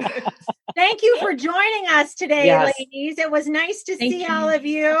 Thank you for joining us today, Yes. ladies. It was nice to Thank see you. all of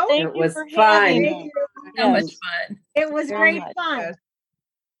you. Thank It you was for fun. having Thank me. you. So much fun. It was Very great much. fun. Yes.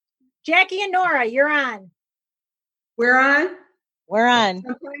 Jackie and Nora, you're on. We're on. We're on.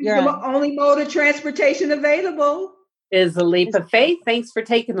 Sometimes You're the on. only mode of transportation available. Is a leap of faith. Thanks for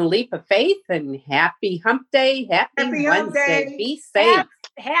taking a leap of faith and happy hump day. Happy Happy hump Wednesday. day. Be safe.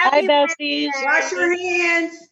 Happy Bye, besties. Wash your hands.